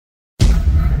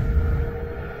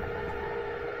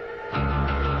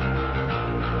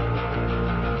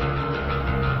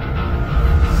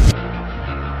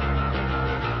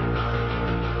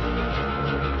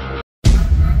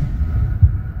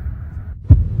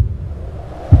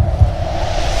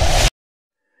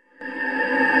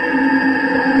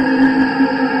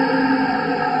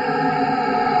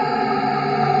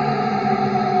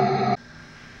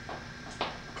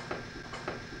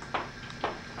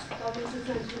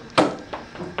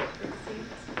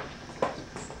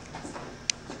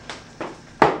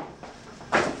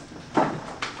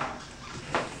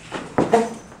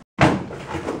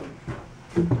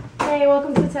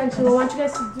essentially. I want you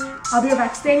guys to do. I'll be right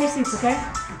back. Stay in your seats, okay?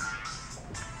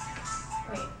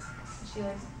 Wait, is she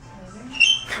like leaving?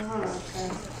 Oh, okay.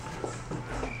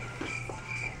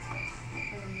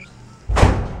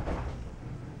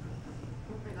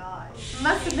 Oh my god.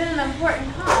 Must have been an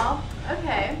important call.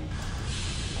 Okay.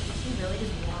 Did she really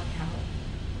just walk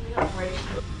out? Where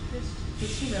did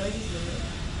she really just leave?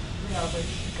 No, where did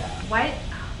she go? Why?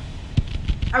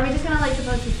 Are we just gonna like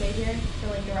supposed to stay here for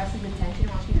like the rest of the detention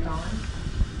while she's gone?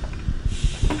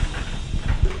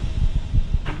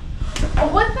 Oh,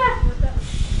 what the?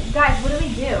 Guys, what do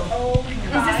we do? Oh my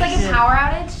Is this like a power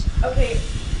outage? Okay.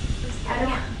 I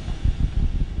don't.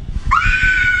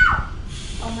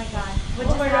 Oh my god. What Oh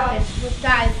just my happened?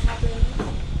 Guys.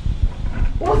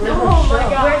 Oh my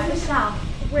god. Where's Michelle?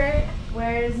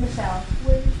 Where is Michelle?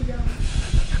 Where did she go?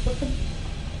 What the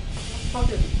fuck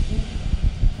is it?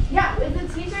 Yeah, is the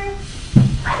teacher?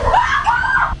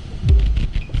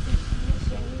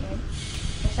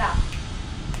 Michelle.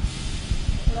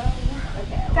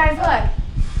 Okay. Guys, look.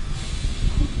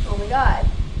 Oh my god.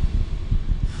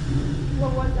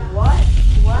 What was that? What?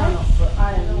 What? I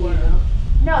don't know.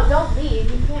 No, don't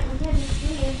leave. We can't just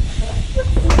leave.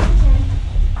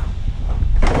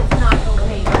 It's not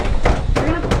okay, right? We're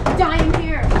gonna die in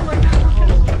here. Oh my god.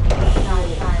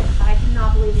 Guys, I cannot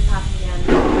believe this happened again.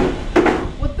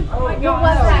 What the? Oh my What god.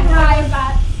 was that, What guys? was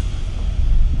that?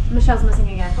 Michelle's missing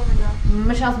again. Oh my god.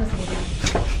 Michelle's missing again.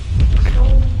 Oh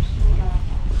my god.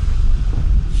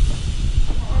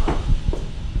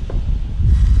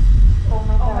 Oh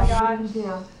my god.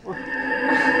 Yeah.